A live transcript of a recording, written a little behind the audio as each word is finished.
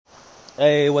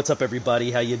Hey, what's up,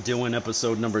 everybody? How you doing?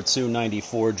 Episode number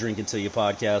 294, Drink Until You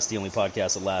Podcast, the only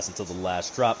podcast that lasts until the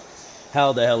last drop.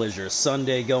 How the hell is your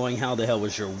Sunday going? How the hell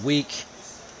was your week?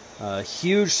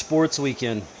 Huge sports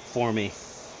weekend for me.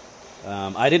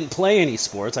 I didn't play any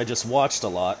sports. I just watched a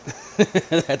lot.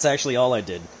 That's actually all I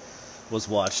did, was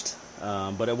watched.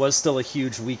 But it was still a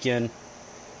huge weekend.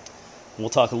 We'll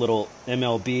talk a little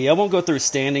MLB. I won't go through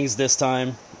standings this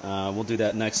time. We'll do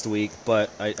that next week. But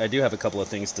I do have a couple of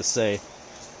things to say.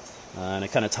 And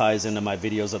it kind of ties into my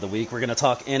videos of the week. We're going to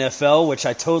talk NFL, which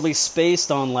I totally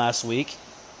spaced on last week.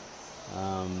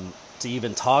 To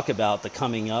even talk about the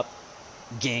coming up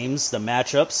games, the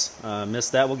matchups.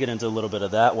 Missed that. We'll get into a little bit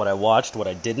of that. What I watched, what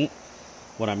I didn't,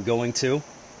 what I'm going to.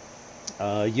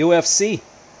 UFC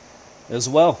as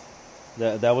well.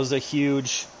 That was a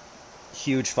huge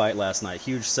fight last night.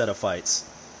 Huge set of fights.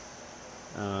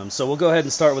 So we'll go ahead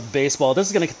and start with baseball. This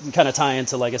is going to kind of tie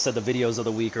into, like I said, the videos of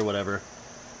the week or whatever.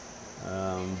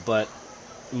 But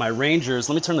my Rangers,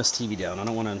 let me turn this TV down. I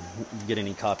don't want to get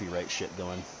any copyright shit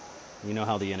going. You know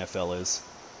how the NFL is.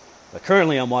 But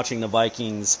currently I'm watching the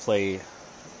Vikings play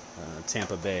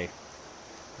Tampa Bay.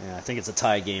 Yeah, I think it's a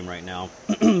tie game right now.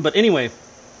 But anyway,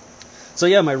 so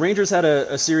yeah, my Rangers had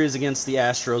a series against the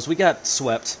Astros. We got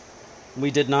swept.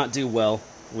 We did not do well.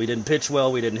 We didn't pitch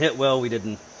well. We didn't hit well. We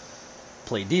didn't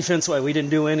play defense well. We didn't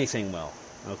do anything well.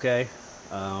 Okay?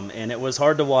 And it was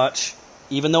hard to watch,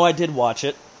 even though I did watch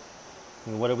it.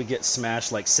 And what did we get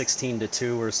smashed, like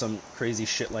 16-2 or some crazy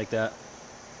shit like that?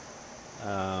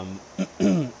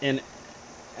 And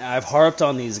I've harped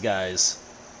on these guys.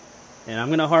 And I'm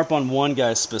going to harp on one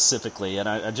guy specifically, and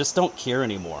I just don't care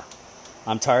anymore.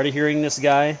 I'm tired of hearing this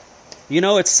guy. You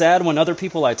know, it's sad when other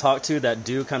people I talk to that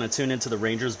do kind of tune into the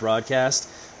Rangers broadcast,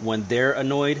 when they're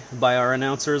annoyed by our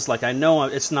announcers. Like, I know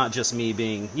it's not just me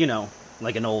being, you know,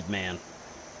 like an old man.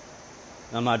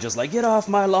 I'm not just like, get off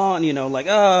my lawn, you know, like,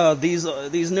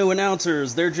 these new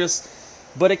announcers, they're just...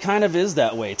 But it kind of is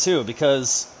that way, too,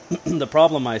 because the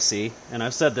problem I see, and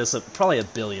I've said this probably a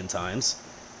billion times,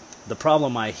 the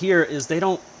problem I hear is they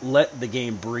don't let the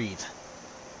game breathe.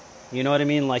 You know what I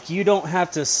mean? Like, you don't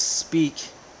have to speak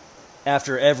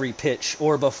after every pitch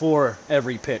or before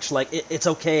every pitch. Like, it's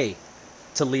okay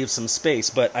to leave some space,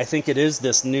 but I think it is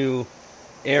this new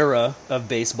era of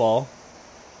baseball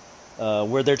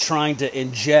where they're trying to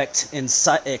inject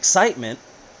excitement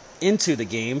into the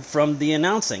game from the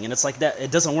announcing, and it's like that.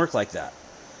 It doesn't work like that.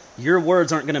 Your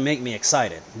words aren't going to make me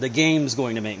excited. The game's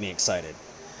going to make me excited.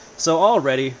 So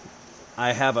already,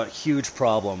 I have a huge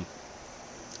problem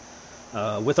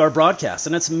with our broadcast,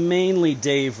 and it's mainly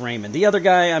Dave Raymond. The other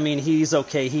guy, I mean, he's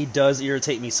okay. He does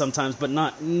irritate me sometimes, but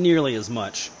not nearly as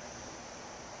much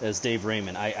as Dave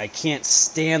Raymond. I can't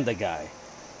stand the guy.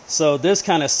 So this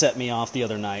kind of set me off the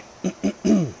other night.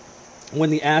 When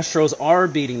the Astros are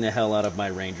beating the hell out of my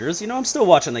Rangers, you know, I'm still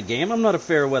watching the game. I'm not a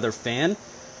fair weather fan.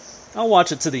 I'll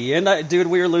watch it to the end. Dude,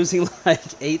 we were losing like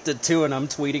 8-2, and I'm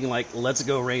tweeting like, let's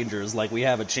go Rangers, like we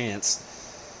have a chance.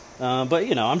 But,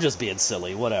 you know, I'm just being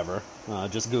silly, whatever.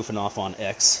 Just goofing off on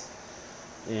X.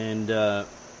 And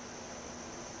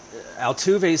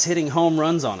Altuve's hitting home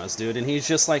runs on us, dude. And he's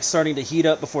just like starting to heat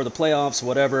up before the playoffs,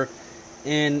 whatever.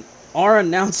 And our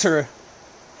announcer,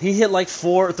 he hit like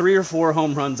 3 or 4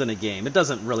 home runs in a game. It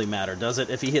doesn't really matter, does it?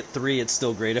 If he hit 3, it's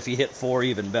still great. If he hit 4,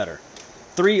 even better.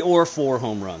 3 or 4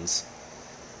 home runs.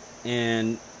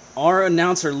 And our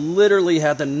announcer literally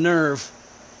had the nerve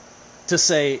to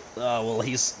say, well,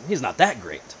 he's not that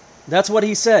great. That's what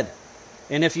he said.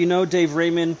 And if you know Dave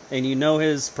Raymond and you know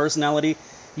his personality,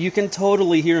 you can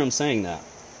totally hear him saying that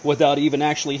without even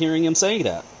actually hearing him saying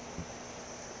that.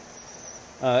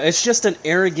 It's just an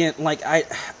arrogant, like,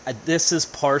 this is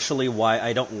partially why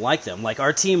I don't like them. Like,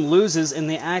 our team loses and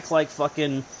they act like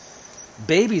fucking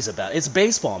babies about it. It's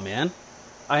baseball, man.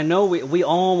 I know we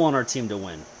all want our team to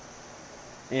win.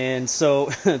 And so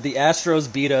the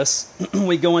Astros beat us.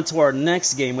 We go into our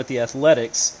next game with the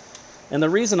Athletics. And the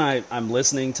reason I'm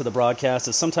listening to the broadcast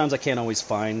is sometimes I can't always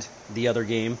find the other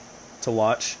game to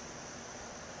watch.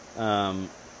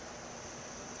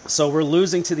 So we're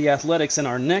losing to the Athletics in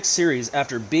our next series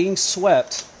after being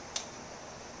swept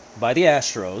by the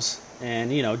Astros.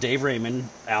 And, you know, Dave Raymond,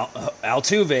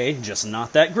 Altuve, just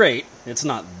not that great. It's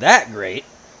not that great,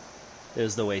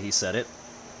 is the way he said it.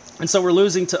 And so we're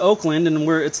losing to Oakland, and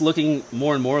it's looking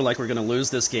more and more like we're going to lose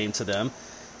this game to them.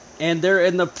 And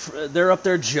they're up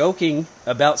there joking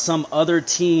about some other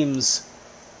team's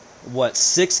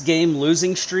 6-game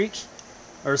losing streak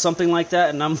or something like that.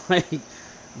 And I'm like,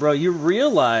 bro, you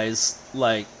realize,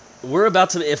 like, we're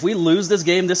about to, if we lose this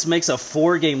game, this makes a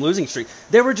 4-game losing streak.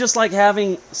 They were just like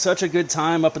having such a good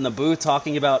time up in the booth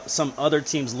talking about some other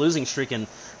team's losing streak and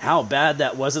how bad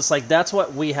that was. It's like, that's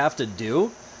what we have to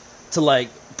do to like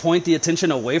point the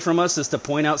attention away from us, is to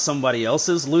point out somebody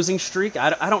else's losing streak.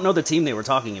 I don't know the team they were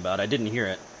talking about. I didn't hear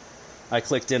it. I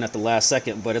clicked in at the last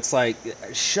second, but it's like,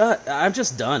 I'm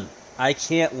just done. I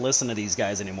can't listen to these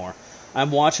guys anymore.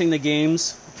 I'm watching the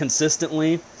games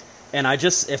consistently, and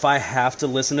if I have to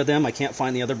listen to them, I can't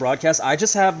find the other broadcast. I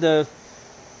just have the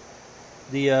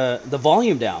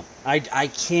volume down. I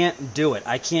can't do it.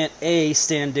 I can't, A,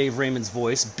 stand Dave Raymond's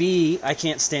voice. B, I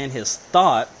can't stand his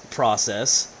thought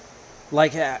process.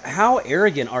 Like, how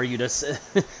arrogant are you to say?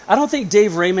 I don't think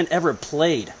Dave Raymond ever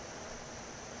played.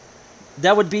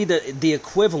 That would be the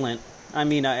equivalent. I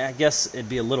mean, I guess it'd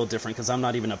be a little different because I'm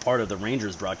not even a part of the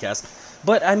Rangers broadcast.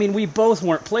 But, I mean, we both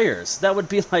weren't players. That would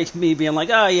be like me being like,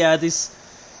 oh, yeah,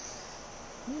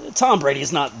 Tom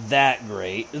Brady's not that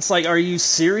great. It's like, are you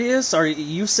serious?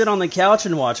 You sit on the couch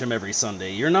and watch him every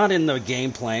Sunday. You're not in the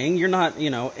game playing. You're not,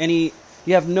 you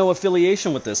have no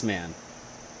affiliation with this man.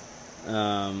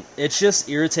 It's just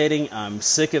irritating. I'm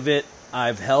sick of it.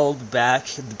 I've held back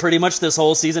pretty much this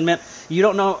whole season, man. You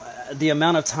don't know the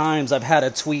amount of times I've had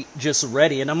a tweet just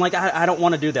ready, and I'm like, I don't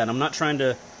want to do that. I'm not trying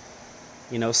to,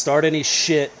 start any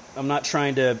shit. I'm not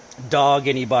trying to dog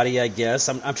anybody, I guess.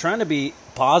 I'm trying to be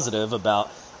positive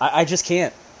about, I just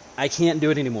can't. I can't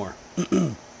do it anymore.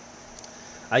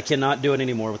 I cannot do it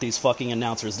anymore with these fucking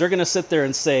announcers. They're going to sit there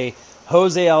and say,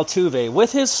 Jose Altuve,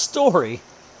 with his story,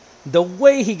 the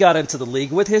way he got into the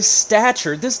league, with his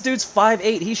stature, this dude's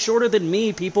 5'8", he's shorter than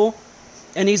me, people,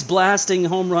 and he's blasting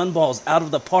home run balls out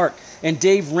of the park, and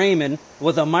Dave Raymond,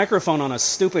 with a microphone on a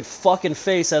stupid fucking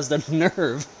face, has the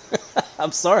nerve.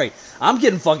 I'm sorry, I'm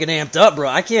getting fucking amped up, bro.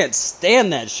 I can't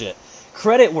stand that shit.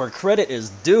 Credit where credit is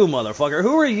due, motherfucker.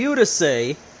 Who are you to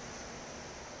say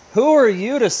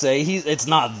it's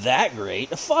not that great?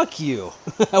 Fuck you.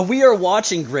 We are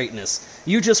watching greatness.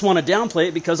 You just want to downplay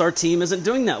it because our team isn't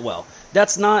doing that well.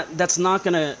 That's not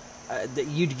gonna,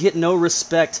 you'd get no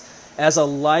respect as a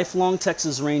lifelong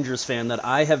Texas Rangers fan that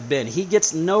I have been. He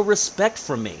gets no respect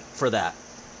from me for that.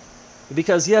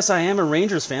 Because yes, I am a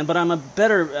Rangers fan, but I'm a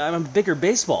bigger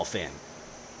baseball fan.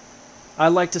 I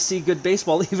like to see good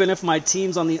baseball even if my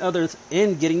team's on the other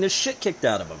end getting the shit kicked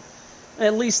out of them.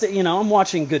 At least, I'm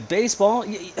watching good baseball.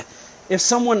 If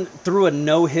someone threw a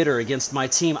no-hitter against my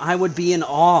team, I would be in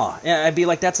awe. I'd be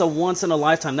like, that's a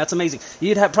once-in-a-lifetime. That's amazing.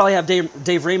 You'd probably have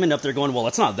Dave Raymond up there going, well,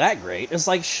 it's not that great. It's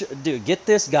like, dude, get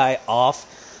this guy off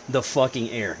the fucking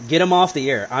air. Get him off the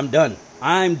air. I'm done.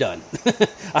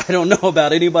 I don't know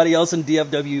about anybody else in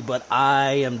DFW, but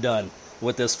I am done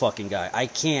with this fucking guy. I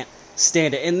can't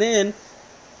stand it. And then,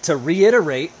 to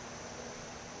reiterate,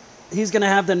 he's going to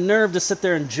have the nerve to sit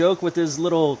there and joke with his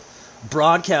little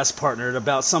broadcast partner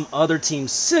about some other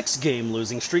team's 6-game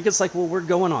losing streak. It's like, well, we're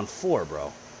going on 4,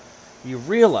 bro. You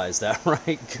realize that,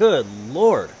 right? Good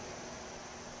Lord.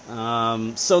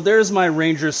 So there's my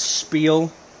Rangers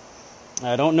spiel.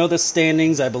 I don't know the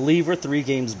standings. I believe we're 3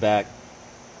 games back.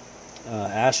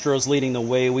 Astros leading the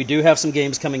way. We do have some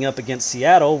games coming up against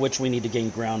Seattle, which we need to gain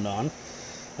ground on.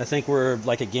 I think we're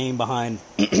like a game behind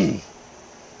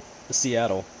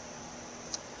Seattle.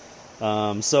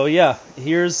 So yeah,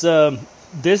 here's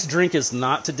this drink is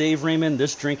not to Dave Raymond.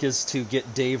 This drink is to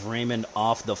get Dave Raymond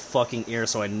off the fucking air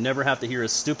so I never have to hear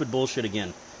his stupid bullshit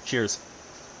again. Cheers.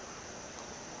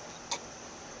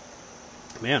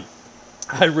 Man,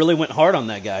 I really went hard on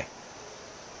that guy.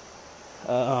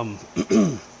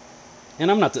 And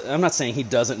I'm not saying he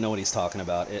doesn't know what he's talking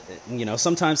about.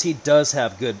 Sometimes he does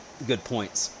have good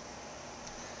points.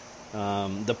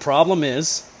 The problem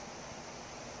is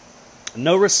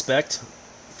no respect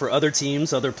for other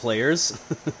teams, other players,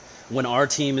 when our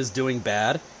team is doing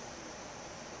bad.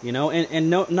 And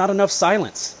not enough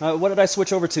silence. What did I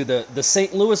switch over to? The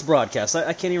St. Louis broadcast.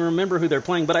 I can't even remember who they're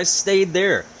playing, but I stayed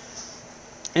there.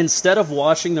 Instead of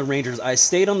watching the Rangers, I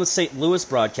stayed on the St. Louis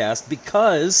broadcast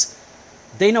because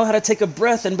they know how to take a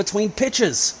breath in between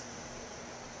pitches.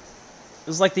 It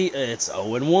was like it's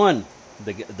 0-1.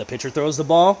 The pitcher throws the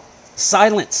ball.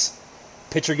 Silence.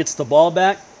 Pitcher gets the ball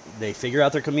back. They figure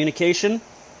out their communication.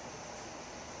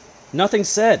 Nothing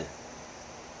said.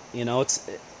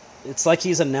 It's like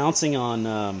he's announcing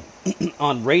on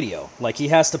on radio. Like he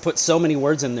has to put so many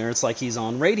words in there. It's like he's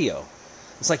on radio.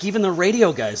 It's like even the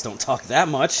radio guys don't talk that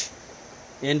much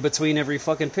in between every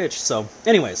fucking pitch. So,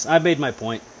 anyways, I made my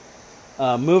point.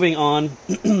 Moving on,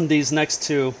 these next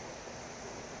 2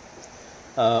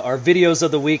 are videos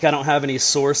of the week. I don't have any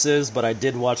sources, but I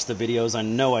did watch the videos. I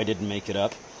know I didn't make it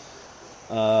up.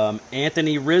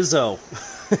 Anthony Rizzo.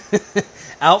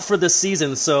 out for the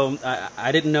season. So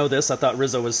I didn't know this. I thought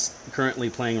Rizzo was currently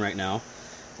playing right now.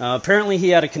 Apparently he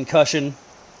had a concussion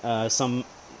some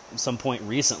point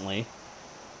recently,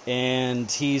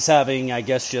 and he's having, I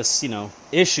guess, just,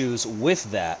 issues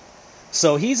with that.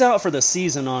 So he's out for the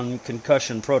season on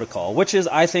concussion protocol, which is,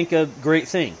 I think, a great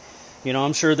thing.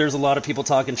 I'm sure there's a lot of people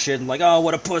talking shit and like, oh,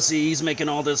 what a pussy, he's making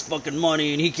all this fucking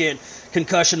money and he can't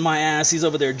concussion my ass, he's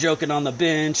over there joking on the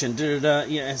bench and da-da-da.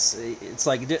 It's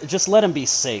like, just let him be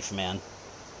safe, man.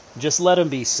 Just let him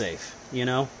be safe,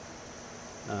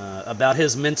 about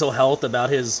his mental health,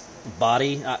 about his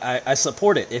body. I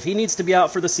support it. If he needs to be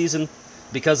out for the season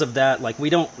because of that, like, we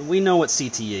know what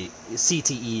CTE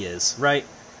is, right?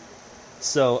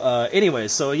 So, anyway,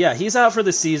 he's out for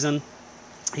the season.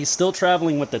 He's still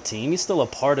traveling with the team. He's still a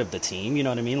part of the team, you know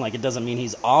what I mean? Like, it doesn't mean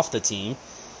he's off the team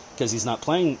because he's not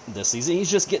playing this season.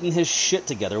 He's just getting his shit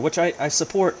together, which I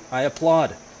support. I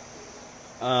applaud.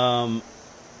 And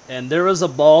there was a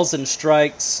balls and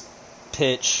strikes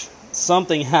pitch.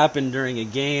 Something happened during a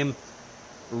game.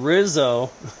 Rizzo,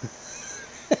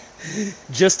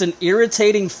 just in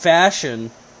irritating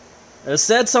fashion,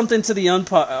 said something to the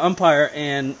umpire,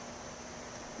 and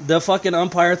the fucking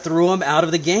umpire threw him out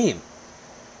of the game.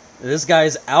 This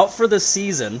guy's out for the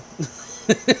season,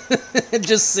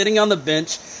 just sitting on the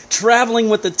bench, traveling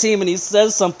with the team, and he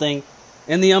says something,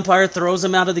 and the umpire throws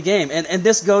him out of the game. And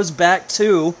this goes back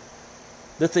to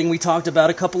the thing we talked about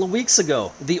a couple of weeks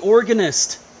ago. The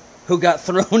organist who got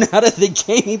thrown out of the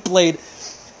game. He played,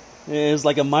 it was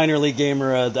like a minor league game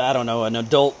or an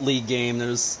adult league game.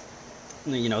 There's,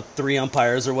 3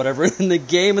 umpires or whatever in the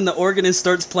game, and the organist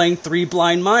starts playing Three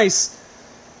Blind Mice.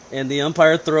 And the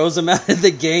umpire throws him out of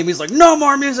the game. He's like, no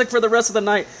more music for the rest of the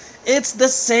night. It's the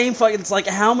same fucking... It's like,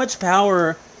 how much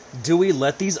power do we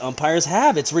let these umpires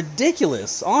have? It's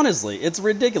ridiculous. Honestly, it's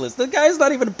ridiculous. The guy's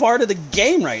not even part of the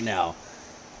game right now.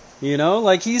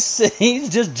 Like, he's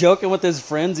just joking with his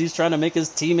friends. He's trying to make his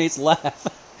teammates laugh.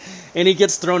 And he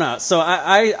gets thrown out. So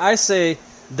I say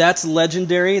that's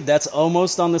legendary. That's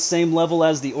almost on the same level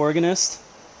as the organist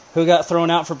who got thrown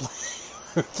out for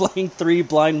playing Three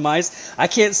Blind Mice. I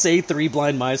can't say Three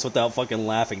Blind Mice without fucking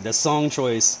laughing. The song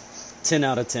choice, 10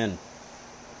 out of 10.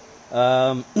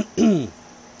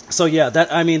 So yeah,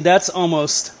 that's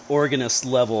almost organist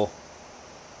level.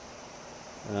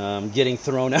 Getting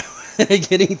thrown out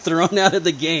of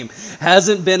the game.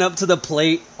 Hasn't been up to the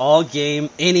plate all game,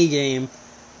 any game.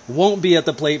 Won't be at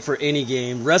the plate for any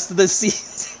game. Rest of the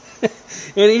season.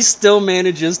 And he still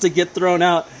manages to get thrown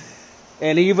out.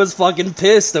 And he was fucking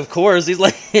pissed, of course. He's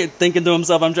like thinking to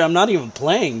himself, I'm not even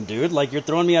playing, dude. Like, you're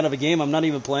throwing me out of a game, I'm not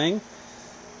even playing.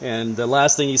 And the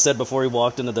last thing he said before he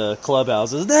walked into the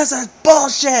clubhouse is, this is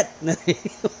bullshit! And then he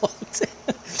walked in.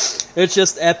 It's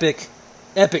just epic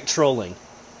trolling.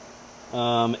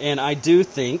 And I do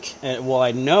think,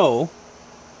 I know,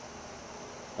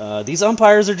 these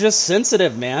umpires are just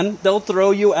sensitive, man. They'll throw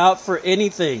you out for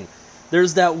anything.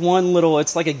 There's that one little,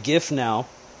 it's like a GIF now,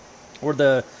 where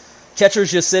the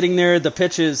catcher's just sitting there, the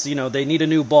pitch is, they need a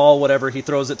new ball, whatever, he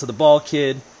throws it to the ball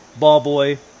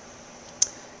boy,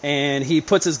 and he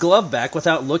puts his glove back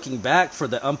without looking back for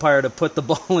the umpire to put the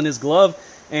ball in his glove,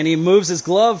 and he moves his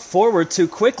glove forward too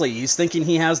quickly. He's thinking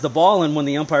he has the ball, and when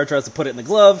the umpire tries to put it in the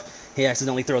glove, he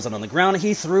accidentally throws it on the ground.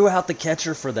 He threw out the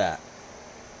catcher for that.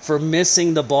 For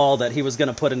missing the ball that he was going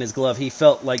to put in his glove. He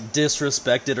felt like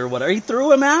disrespected or whatever. He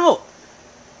threw him out.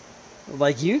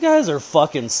 Like, you guys are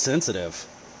fucking sensitive.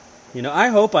 I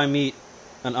hope I meet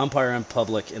an umpire in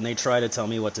public and they try to tell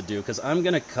me what to do, because I'm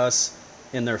going to cuss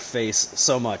in their face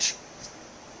so much.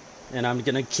 And I'm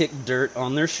going to kick dirt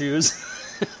on their shoes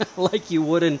like you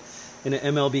would in an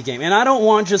MLB game. And I don't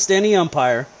want just any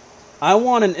umpire. I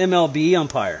want an MLB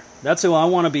umpire. That's who I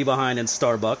want to be behind in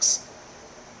Starbucks.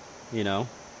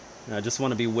 I just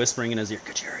want to be whispering in his ear,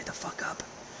 could you hurry the fuck up?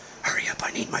 Hurry up,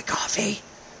 I need my coffee.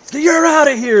 You're out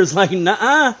of here. It's like,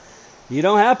 nah, you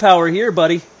don't have power here,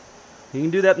 buddy. You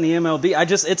can do that in the MLB.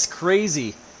 It's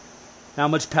crazy how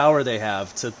much power they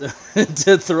have to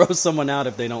to throw someone out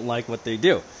if they don't like what they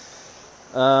do.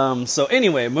 So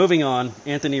anyway, moving on.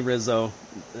 Anthony Rizzo.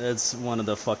 It's one of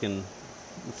the fucking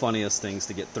funniest things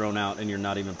to get thrown out and you're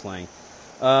not even playing.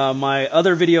 My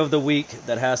other video of the week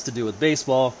that has to do with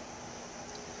baseball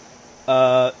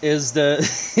is the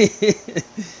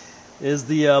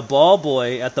ball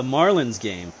boy at the Marlins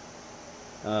game.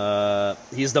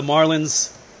 He's the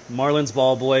Marlins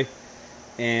ball boy,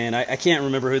 and I can't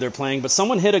remember who they're playing, but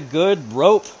someone hit a good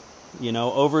rope,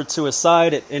 over to his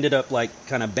side. It ended up like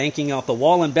kind of banking off the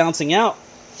wall and bouncing out,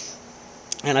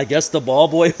 and I guess the ball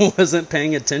boy wasn't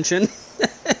paying attention.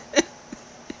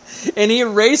 And he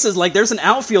races like there's an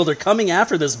outfielder coming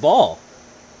after this ball,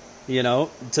 you know,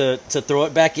 to throw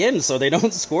it back in so they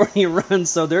don't score any runs.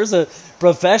 So there's a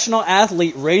professional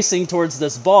athlete racing towards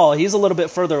this ball. He's a little bit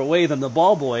further away than the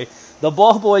ball boy. The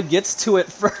ball boy gets to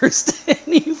it first, and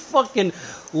he fucking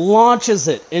launches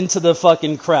it into the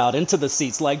fucking crowd, into the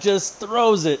seats, like just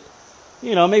throws it,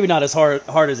 you know, maybe not as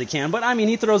hard as he can, but I mean,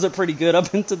 he throws it pretty good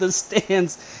up into the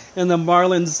stands, and the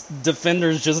Marlins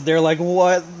defenders just, they're like,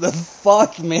 what the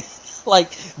fuck, man? Like,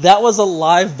 that was a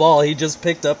live ball he just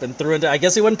picked up and threw it. I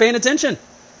guess he wasn't paying attention.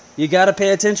 You gotta pay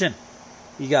attention.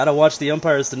 You gotta watch the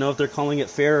umpires to know if they're calling it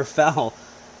fair or foul.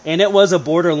 And it was a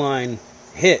borderline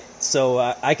hit, so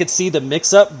I could see the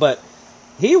mix-up, but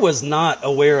he was not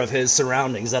aware of his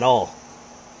surroundings at all,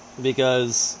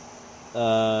 because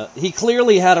he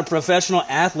clearly had a professional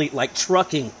athlete like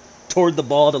trucking toward the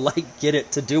ball to like get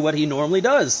it to do what he normally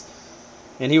does,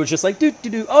 and he was just like do.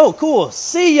 Oh, cool,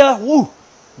 see ya. Woo,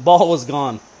 ball was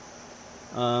gone.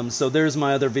 So there's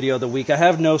my other video of the week. I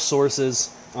have no sources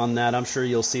on that. I'm sure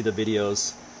you'll see the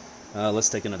videos. Let's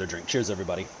take another drink. Cheers,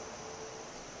 everybody.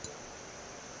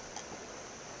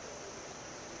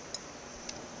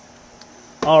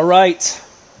 All right,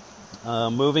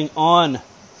 moving on.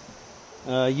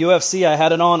 UFC, I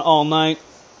had it on all night.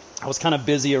 I was kind of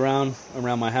busy around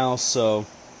my house, so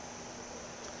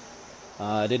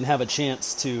I didn't have a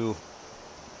chance to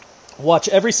watch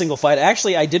every single fight.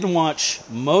 Actually, I didn't watch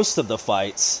most of the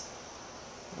fights.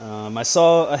 I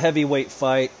saw a heavyweight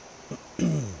fight,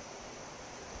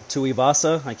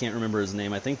 Tuivasa, I can't remember his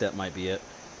name, I think that might be it,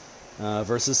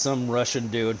 versus some Russian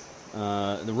dude.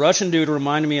 The Russian dude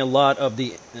reminded me a lot of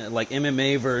the like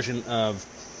MMA version of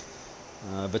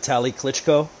Vitaly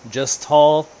Klitschko. Just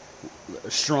tall,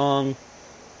 strong,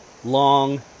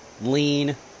 long,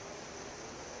 lean,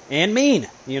 and mean.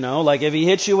 You know, like if he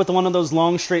hits you with one of those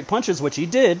long straight punches, which he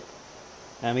did,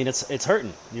 I mean it's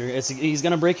hurting. He's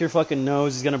gonna break your fucking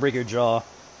nose. He's gonna break your jaw.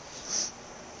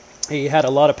 He had a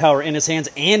lot of power in his hands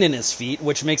and in his feet,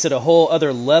 which makes it a whole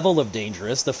other level of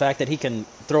dangerous. The fact that he can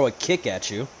throw a kick at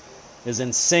you is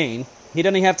insane. He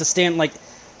doesn't even have to stand, like,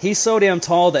 he's so damn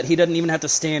tall that he doesn't even have to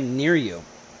stand near you.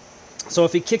 So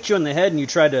if he kicked you in the head and you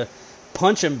tried to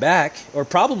punch him back, or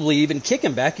probably even kick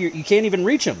him back, you can't even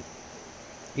reach him.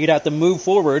 You'd have to move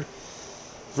forward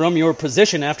from your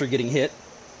position after getting hit,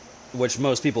 which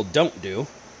most people don't do,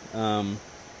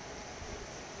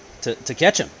 to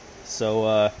catch him.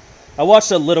 So I watched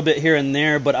a little bit here and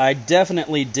there, but I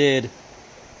definitely did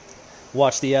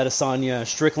watch the Adesanya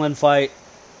Strickland fight.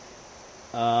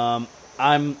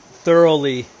 I'm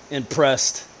thoroughly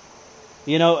impressed.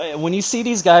 You know, when you see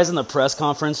these guys in the press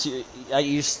conference,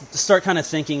 you start kind of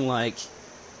thinking like,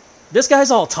 this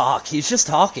guy's all talk. He's just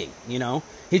talking, you know.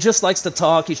 He just likes to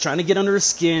talk. He's trying to get under his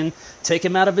skin, take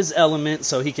him out of his element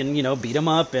so he can, you know, beat him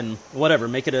up and whatever.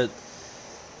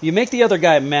 You make the other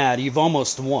guy mad, you've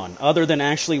almost won. Other than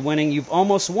actually winning, you've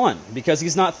almost won, because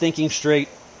he's not thinking straight.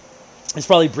 He's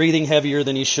probably breathing heavier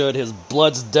than he should. His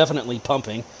blood's definitely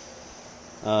pumping.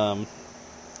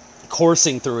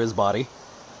 Coursing through his body.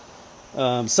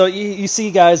 So you see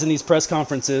guys in these press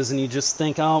conferences and you just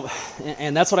think, oh,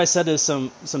 and that's what I said to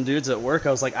some dudes at work.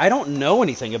 I was like, I don't know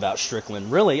anything about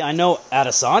Strickland, really. I know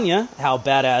Adesanya, how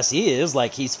badass he is.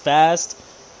 Like, he's fast.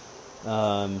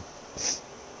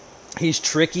 He's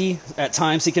tricky. At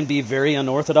times he can be very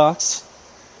unorthodox,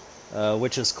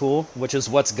 which is cool, which is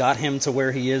what's got him to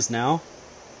where he is now.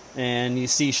 And you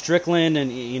see Strickland,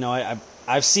 and, you know,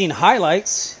 I've seen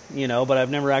highlights, you know, but I've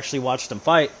never actually watched him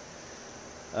fight.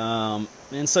 And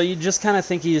so you just kind of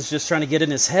think he's just trying to get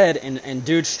in his head. And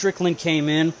dude, Strickland came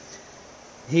in.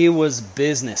 He was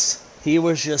business. He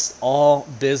was just all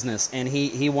business. And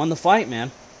he won the fight,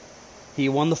 man. He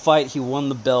won the fight. He won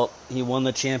the belt. He won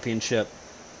the championship.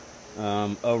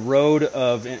 A road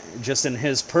of, just in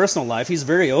his personal life, he's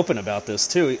very open about this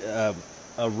too.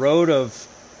 A road of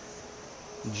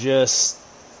just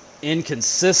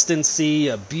inconsistency,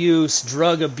 abuse,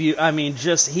 drug abuse. I mean,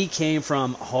 just, he came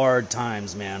from hard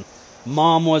times, man.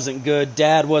 Mom wasn't good,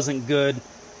 dad wasn't good,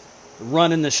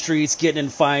 running the streets, getting in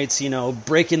fights, you know,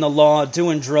 breaking the law,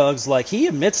 doing drugs. Like, he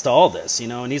admits to all this, you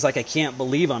know, and he's like, I can't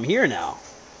believe I'm here now.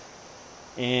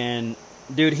 And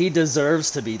dude, he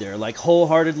deserves to be there. Like,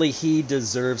 wholeheartedly, he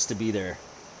deserves to be there.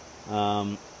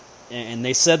 And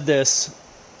they said this,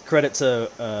 credit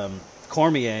to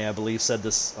Cormier, I believe, said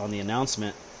this on the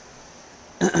announcement,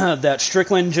 that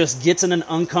Strickland just gets in an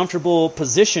uncomfortable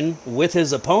position with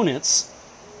his opponents,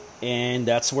 and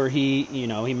that's where he, you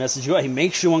know, he messes you up. He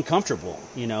makes you uncomfortable,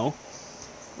 you know.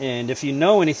 And if you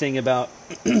know anything about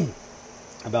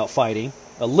about fighting,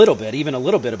 even a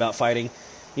little bit about fighting,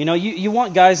 You know, you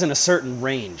want guys in a certain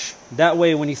range. That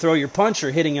way, when you throw your punch,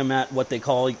 you're hitting them at what they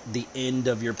call the end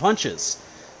of your punches.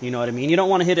 You know what I mean? You don't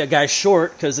want to hit a guy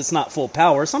short because it's not full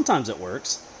power. Sometimes it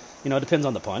works. You know, it depends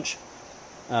on the punch.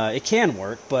 It can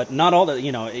work, but not all the,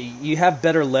 you know, you have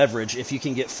better leverage if you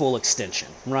can get full extension,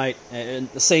 right? And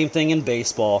the same thing in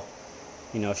baseball.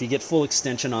 You know, if you get full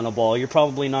extension on a ball, you're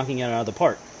probably knocking it out of the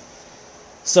park.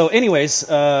 So anyways,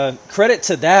 credit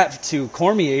to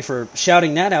Cormier for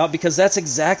shouting that out, because that's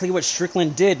exactly what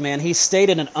Strickland did, man. He stayed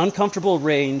in an uncomfortable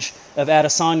range of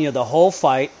Adesanya the whole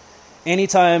fight.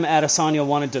 Anytime Adesanya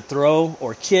wanted to throw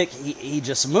or kick, he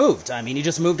just moved. I mean, he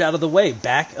just moved out of the way,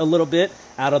 back a little bit,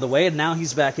 out of the way, and now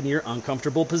he's back in your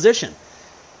uncomfortable position.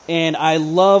 And I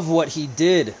love what he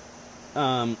did.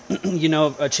 You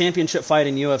know, a championship fight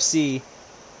in UFC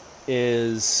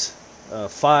is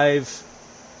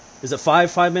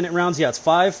 5-minute rounds? Yeah, it's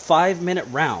 5-minute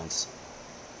rounds.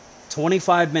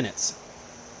 25 minutes.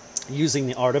 Using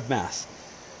the art of math.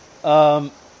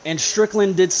 And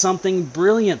Strickland did something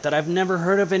brilliant that I've never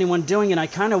heard of anyone doing, and I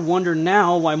kind of wonder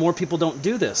now why more people don't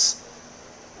do this.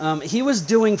 He was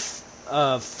doing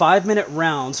 5-minute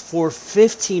rounds for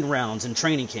 15 rounds in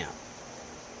training camp.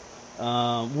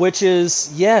 Which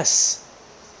is, yes,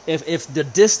 if the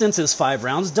distance is 5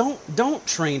 rounds, don't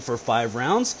train for 5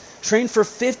 rounds. Train for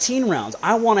 15 rounds.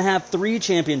 I want to have 3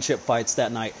 championship fights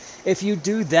that night. If you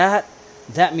do that,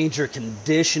 that means your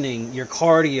conditioning, your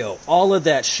cardio, all of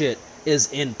that shit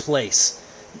is in place.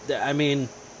 I mean,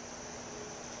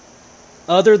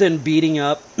 other than beating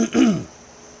up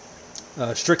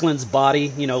Strickland's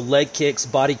body, you know, leg kicks,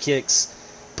 body kicks,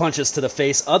 punches to the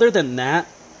face, other than that,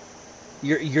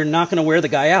 you're not going to wear the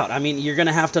guy out. I mean, you're going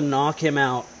to have to knock him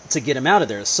out to get him out of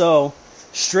there. So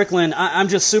Strickland, I'm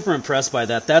just super impressed by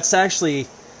that. That's actually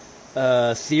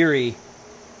theory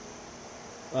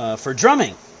for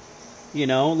drumming. You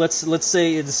know, let's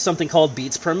say it's something called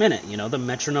beats per minute. You know, the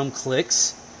metronome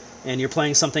clicks, and you're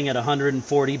playing something at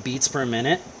 140 beats per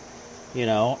minute. You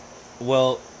know,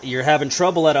 well, you're having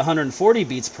trouble at 140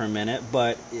 beats per minute,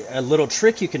 but a little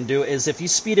trick you can do is if you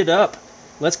speed it up,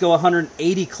 let's go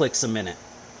 180 clicks a minute,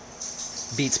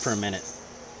 beats per minute.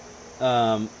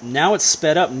 Now it's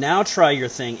sped up. Now try your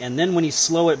thing, and then when you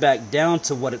slow it back down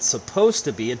to what it's supposed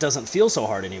to be, it doesn't feel so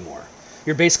hard anymore.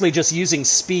 You're basically just using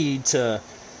speed to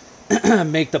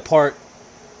make the part,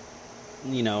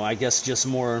 you know, I guess just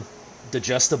more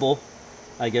digestible,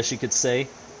 I guess you could say.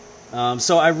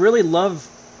 So I really love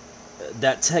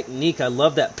that technique. I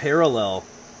love that parallel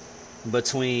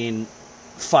between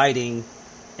fighting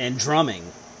and drumming.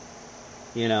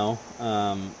 You know,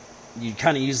 you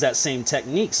kind of use that same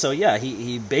technique. So yeah,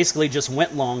 he basically just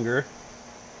went longer,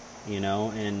 you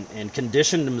know, and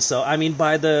conditioned himself. I mean,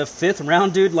 by the 5th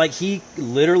round, dude, like he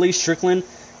literally, Strickland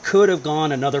could have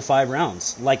gone another 5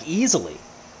 rounds, like easily.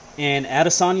 And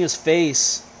Adesanya's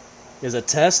face is a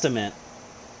testament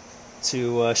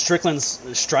to Strickland's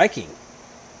striking.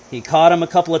 He caught him a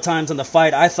couple of times in the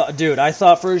fight. I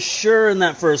thought for sure in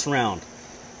that first round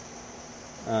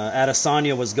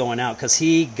Adesanya was going out because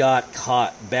he got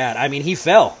caught bad. I mean, he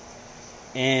fell.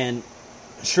 And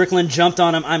Strickland jumped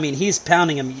on him. I mean, he's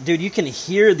pounding him. Dude, you can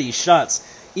hear these shots.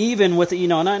 Even with, you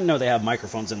know, and I know they have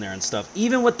microphones in there and stuff.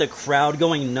 Even with the crowd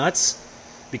going nuts,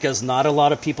 because not a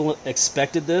lot of people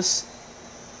expected this,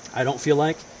 I don't feel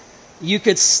like, you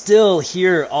could still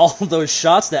hear all those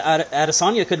shots that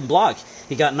Adesanya couldn't block.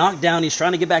 He got knocked down. He's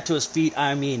trying to get back to his feet.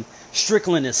 I mean,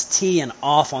 Strickland is teeing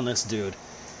off on this dude.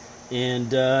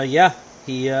 And, yeah,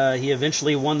 he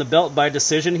eventually won the belt by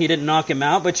decision. He didn't knock him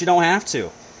out, but you don't have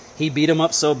to. He beat him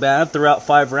up so bad throughout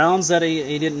 5 rounds that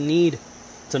he didn't need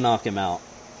to knock him out.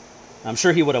 I'm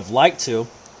sure he would have liked to.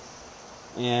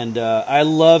 And I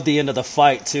love the end of the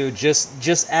fight, too.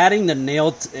 Just adding the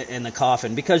nail in the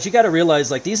coffin. Because you got to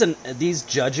realize, like, these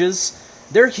judges,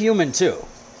 they're human, too.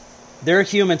 They're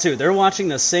human, too. They're watching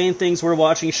the same things we're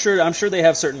watching. Sure, I'm sure they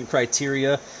have certain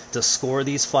criteria to score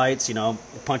these fights. You know,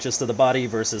 punches to the body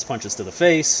versus punches to the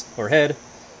face or head,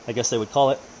 I guess they would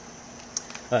call it.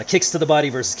 Kicks to the body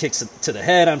versus kicks to the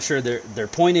head. I'm sure they're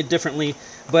pointed differently.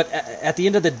 But at the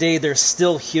end of the day, they're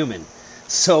still human.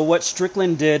 So what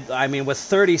Strickland did, I mean, with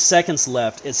 30 seconds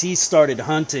left, is he started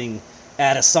hunting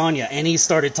Adesanya, and he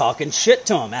started talking shit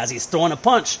to him as he's throwing a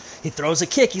punch. He throws a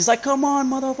kick. He's like, come on,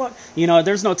 motherfucker. You know,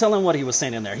 there's no telling what he was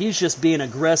saying in there. He's just being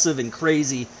aggressive and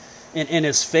crazy in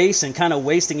his face and kind of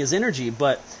wasting his energy.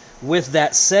 But with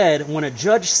that said, when a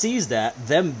judge sees that,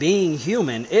 them being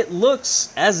human, it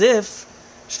looks as if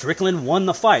Strickland won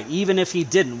the fight, even if he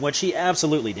didn't, which he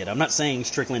absolutely did. I'm not saying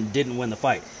Strickland didn't win the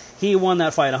fight. He won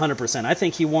that fight 100%. I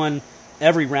think he won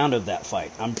every round of that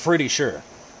fight. I'm pretty sure,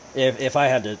 if I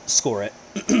had to score it.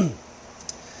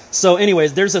 So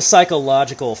anyways, there's a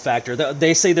psychological factor.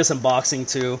 They say this in boxing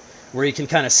too, where you can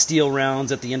kind of steal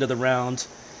rounds at the end of the round.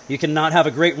 You can not have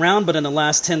a great round, but in the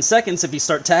last 10 seconds, if you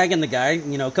start tagging the guy,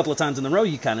 a couple of times in a row,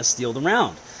 you kind of steal the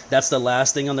round. That's the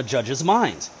last thing on the judge's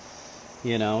mind.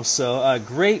 So a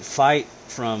great fight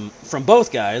from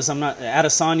both guys.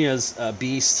 Adesanya's a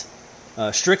beast.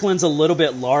 Strickland's a little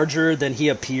bit larger than he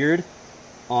appeared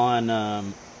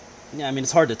on.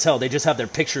 It's hard to tell. They just have their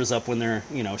pictures up when they're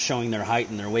showing their height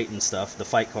and their weight and stuff. The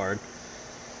fight card.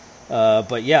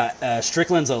 But yeah,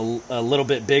 Strickland's a little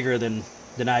bit bigger than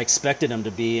I expected him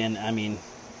to be, and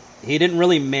he didn't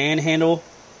really manhandle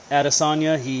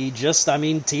Adesanya. He just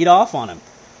teed off on him.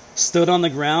 Stood on the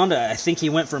ground. I think he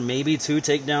went for maybe 2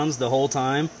 takedowns the whole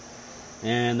time.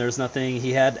 And there's nothing.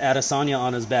 He had Adesanya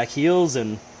on his back heels.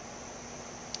 And,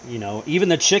 even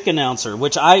the chick announcer,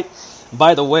 which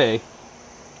by the way,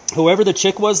 whoever the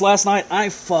chick was last night, I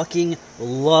fucking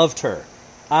loved her.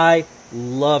 I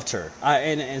loved her.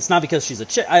 And it's not because she's a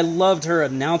chick. I loved her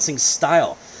announcing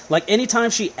style. Like, anytime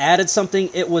she added something,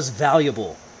 it was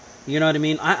valuable. You know what I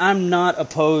mean? I'm not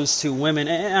opposed to women.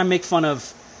 I make fun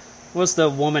of... What's the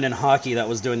woman in hockey that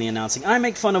was doing the announcing? I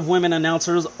make fun of women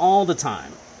announcers all the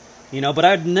time. But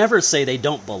I'd never say they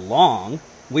don't belong.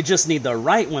 We just need the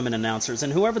right women announcers.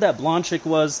 And whoever that blonde chick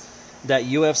was, that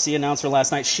UFC announcer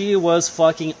last night, she was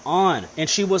fucking on. And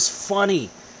she was funny.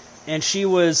 And she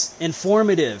was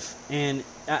informative. And,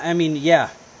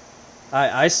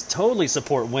 I totally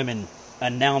support women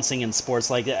announcing in sports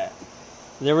like that.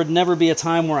 There would never be a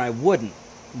time where I wouldn't.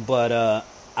 But,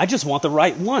 I just want the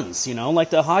right ones, like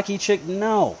the hockey chick.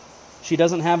 No, she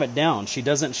doesn't have it down. She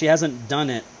hasn't done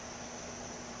it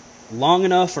long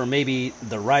enough, or maybe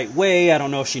the right way. I don't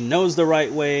know if she knows the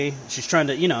right way. She's trying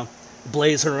to,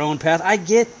 blaze her own path. I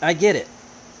get it.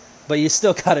 But you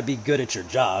still got to be good at your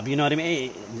job. You know what I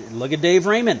mean? Hey, look at Dave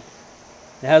Raymond.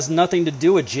 It has nothing to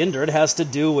do with gender. It has to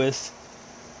do with,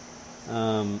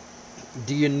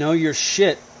 do you know your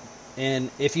shit?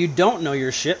 And if you don't know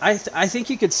your shit, I think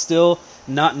you could still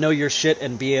not know your shit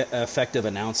and be an effective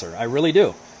announcer. I really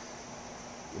do.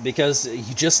 Because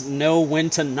you just know when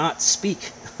to not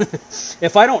speak.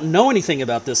 If I don't know anything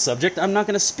about this subject, I'm not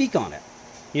going to speak on it.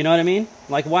 You know what I mean?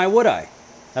 Like, why would I?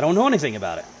 I don't know anything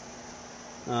about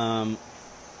it.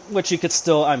 Which you could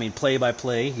still, play by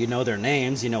play. You know their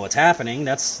names. You know what's happening.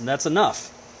 That's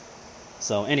enough.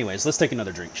 So anyways, let's take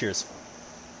another drink. Cheers.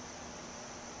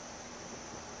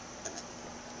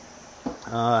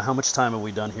 How much time have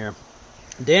we done here?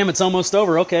 Damn, it's almost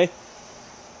over. Okay.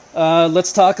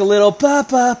 Let's talk a little ba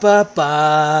ba ba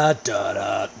ba da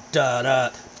da da da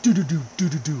do do do do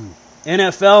do do.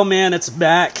 NFL, man, it's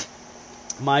back.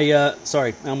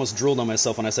 Sorry, I almost drooled on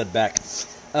myself when I said back.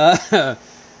 The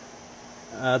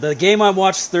game I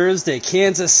watched Thursday,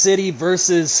 Kansas City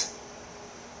versus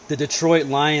the Detroit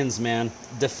Lions, man.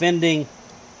 Defending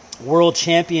world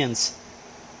champions,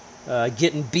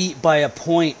 getting beat by a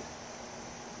point.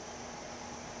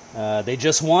 They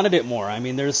just wanted it more.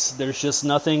 There's just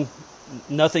nothing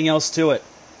else to it.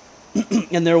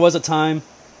 And there was a time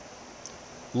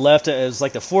left. It was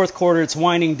like the fourth quarter. It's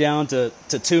winding down to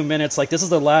 2 minutes. Like, this is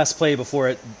the last play before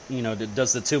it,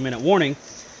 does the 2-minute warning.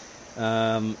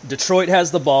 Detroit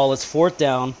has the ball. It's 4th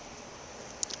down,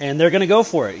 and they're going to go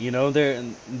for it.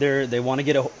 They want to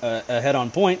get ahead on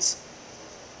points.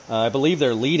 I believe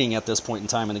they're leading at this point in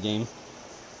time in the game.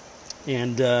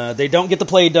 And they don't get the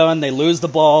play done. They lose the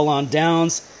ball on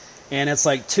downs. And it's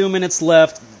like 2 minutes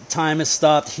left. Time is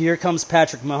stopped. Here comes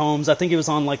Patrick Mahomes. I think he was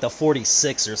on like the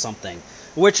 46 or something.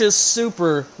 Which is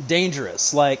super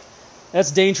dangerous. Like,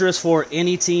 that's dangerous for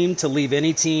any team to leave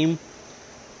any team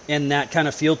in that kind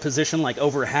of field position. Like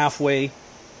over halfway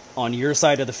on your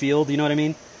side of the field. You know what I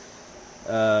mean?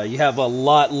 You have a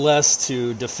lot less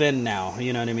to defend now.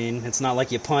 You know what I mean? It's not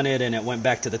like you punted and it went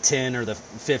back to the 10 or the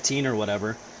 15 or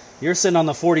whatever. You're sitting on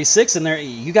the 46, and there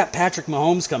you got Patrick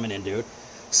Mahomes coming in, dude.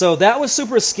 So that was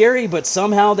super scary, but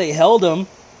somehow they held him,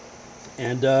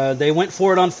 and they went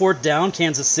for it on 4th down.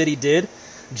 Kansas City did,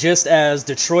 just as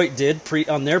Detroit did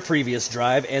on their previous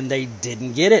drive, and they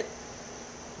didn't get it.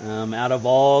 Out of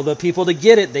all the people to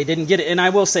get it, they didn't get it. And I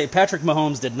will say, Patrick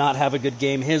Mahomes did not have a good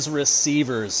game. His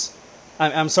receivers...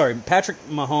 Patrick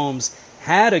Mahomes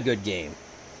had a good game.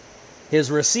 His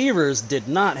receivers did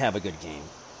not have a good game.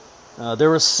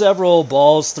 There were several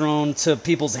balls thrown to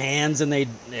people's hands, and they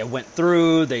went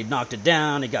through, they knocked it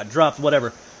down, it got dropped,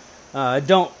 whatever.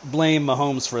 Don't blame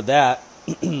Mahomes for that.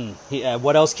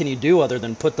 What else can you do other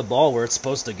than put the ball where it's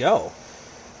supposed to go?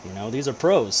 These are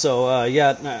pros. So,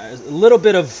 a little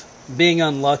bit of being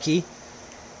unlucky,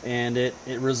 and it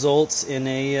results in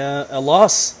a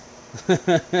loss.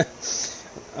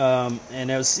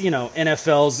 And it was,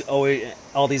 NFL's always,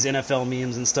 all these NFL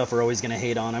memes and stuff are always going to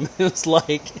hate on him. It was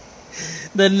like,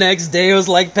 the next day it was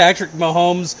like Patrick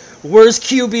Mahomes, worst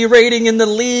QB rating in the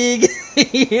league,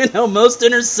 most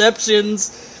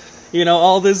interceptions,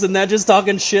 all this and that, just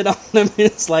talking shit on him.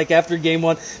 It's like after game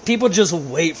one, people just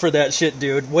wait for that shit,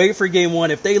 dude. Wait for game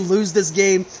one. If they lose this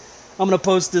game, I'm going to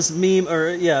post this meme,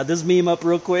 this meme up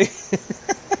real quick.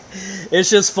 It's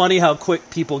just funny how quick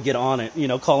people get on it,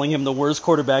 calling him the worst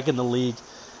quarterback in the league.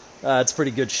 It's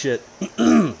pretty good shit.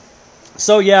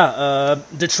 So,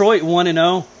 Detroit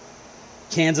 1-0.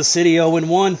 Kansas City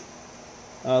 0-1.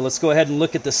 Let's go ahead and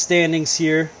look at the standings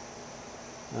here.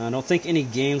 I don't think any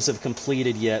games have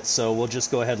completed yet, so we'll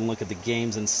just go ahead and look at the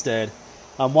games instead.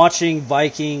 I'm watching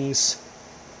Vikings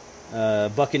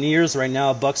Buccaneers right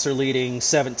now. Bucks are leading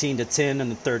 17-10 in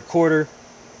the third quarter.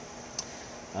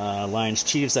 Lions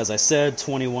Chiefs, as I said,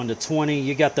 21-20.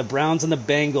 You got the Browns and the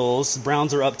Bengals.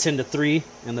 Browns are up 10-3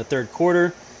 in the third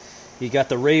quarter. You got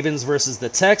the Ravens versus the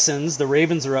Texans. The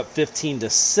Ravens are up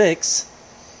 15-6.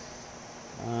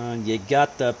 You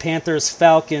got the Panthers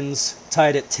Falcons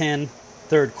tied at 10,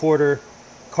 third quarter.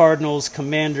 Cardinals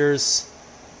Commanders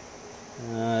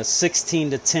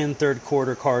 16-10, third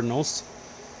quarter. Cardinals.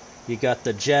 You got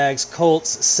the Jags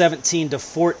Colts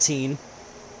 17-14,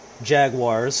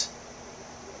 Jaguars.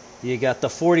 You got the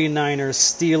 49ers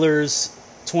Steelers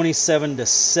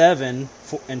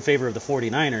 27-7 in favor of the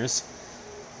 49ers.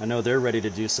 I know they're ready to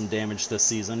do some damage this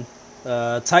season.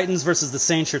 Titans versus the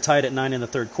Saints are tied at 9 in the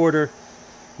third quarter.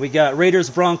 We got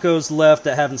Raiders Broncos left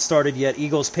that haven't started yet.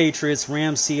 Eagles Patriots,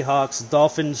 Rams Seahawks,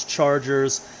 Dolphins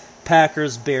Chargers,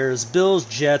 Packers Bears, Bills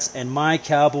Jets, and my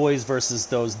Cowboys versus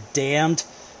those damned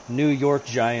New York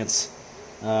Giants.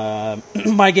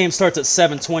 My game starts at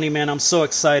 7:20, man. I'm so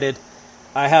excited.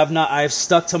 I've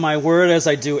stuck to my word as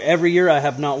I do every year. I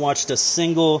have not watched a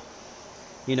single,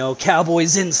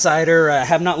 Cowboys Insider. I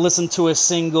have not listened to a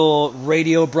single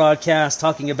radio broadcast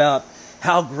talking about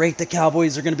how great the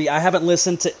Cowboys are going to be. I haven't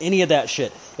listened to any of that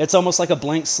shit. It's almost like a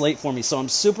blank slate for me. So I'm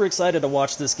super excited to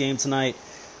watch this game tonight.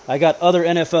 I got other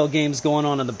NFL games going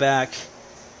on in the back.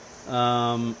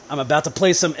 I'm about to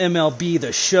play some MLB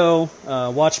The Show.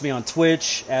 Watch me on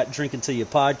Twitch at Drinking Till You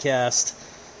Podcast.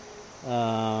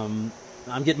 I'm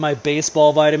getting my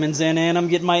baseball vitamins in, and I'm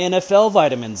getting my NFL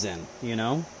vitamins in,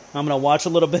 I'm going to watch a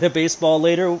little bit of baseball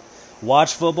later,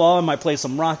 watch football. I might play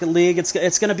some Rocket League. It's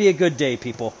going to be a good day,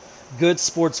 people. Good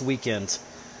sports weekend.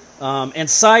 And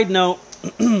side note,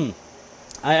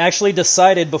 I actually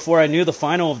decided before I knew the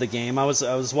final of the game, I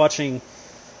was watching,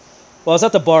 I was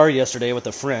at the bar yesterday with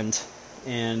a friend,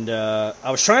 and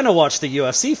I was trying to watch the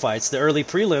UFC fights. The early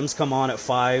prelims come on at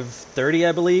 5:30,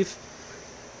 I believe.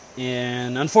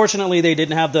 And unfortunately, they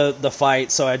didn't have the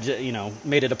fight, so I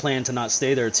made it a plan to not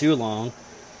stay there too long.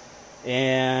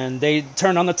 And they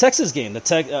turned on the Texas game,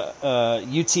 the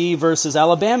UT versus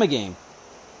Alabama game.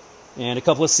 And a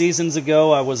couple of seasons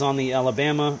ago, I was on the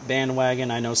Alabama bandwagon.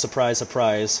 I know, surprise,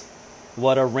 surprise.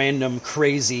 What a random,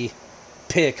 crazy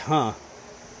pick, huh?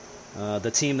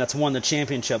 The team that's won the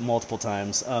championship multiple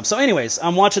times. So anyways,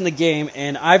 I'm watching the game,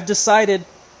 and I've decided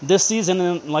this season,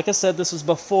 and like I said, this was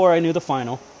before I knew the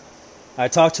final. I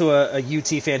talked to a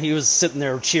UT fan. He was sitting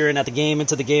there cheering at the game,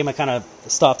 into the game. I kind of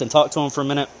stopped and talked to him for a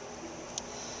minute.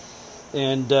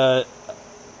 And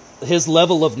his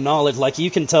level of knowledge, like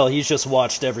you can tell, he's just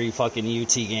watched every fucking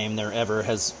UT game there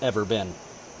has ever been.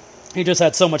 He just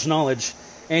had so much knowledge.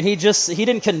 And he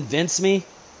didn't convince me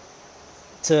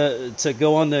to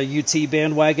go on the UT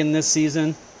bandwagon this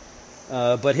season.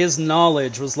 But his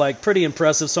knowledge was like pretty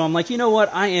impressive. So I'm like, you know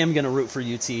what? I am going to root for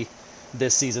UT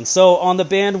this season. So on the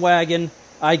bandwagon,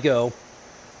 I go.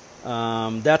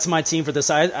 That's my team for this.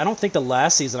 I don't think the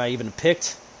last season I even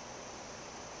picked.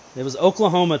 It was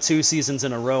Oklahoma 2 seasons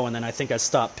in a row, and then I think I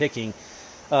stopped picking.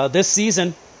 This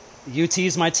season,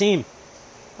 UT's my team.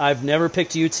 I've never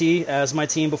picked UT as my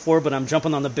team before, but I'm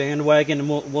jumping on the bandwagon, and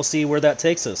we'll see where that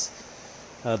takes us.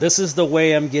 This is the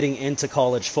way I'm getting into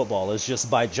college football, is just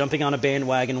by jumping on a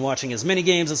bandwagon, watching as many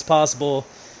games as possible,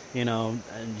 and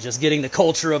just getting the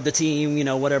culture of the team,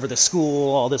 whatever, the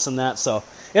school, all this and that. So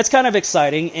it's kind of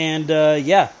exciting. And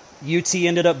UT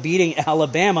ended up beating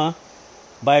Alabama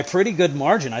by a pretty good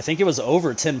margin. I think it was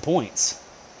over 10 points,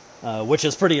 which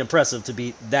is pretty impressive to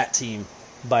beat that team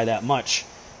by that much,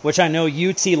 which I know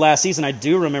UT last season, I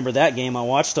do remember that game. I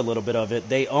watched a little bit of it.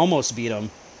 They almost beat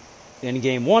them in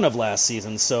game 1 of last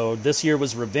season. So this year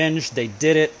was revenge. They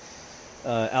did it.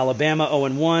 Alabama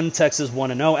 0-1, Texas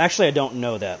 1-0. Actually, I don't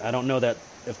know that. I don't know that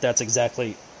if that's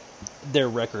exactly their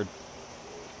record.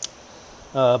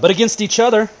 But against each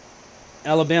other,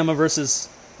 Alabama versus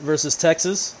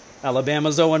Texas,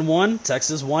 Alabama's 0-1,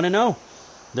 Texas 1-0.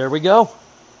 There we go.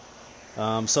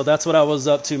 So that's what I was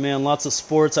up to, man. Lots of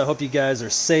sports. I hope you guys are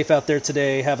safe out there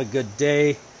today. Have a good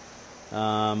day.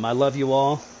 I love you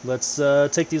all. Let's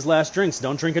take these last drinks.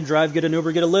 Don't drink and drive. Get an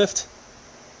Uber, get a Lyft.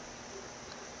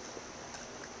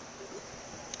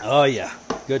 Oh, yeah.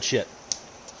 Good shit.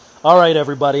 All right,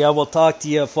 everybody. I will talk to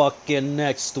you fucking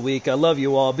next week. I love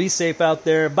you all. Be safe out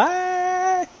there. Bye.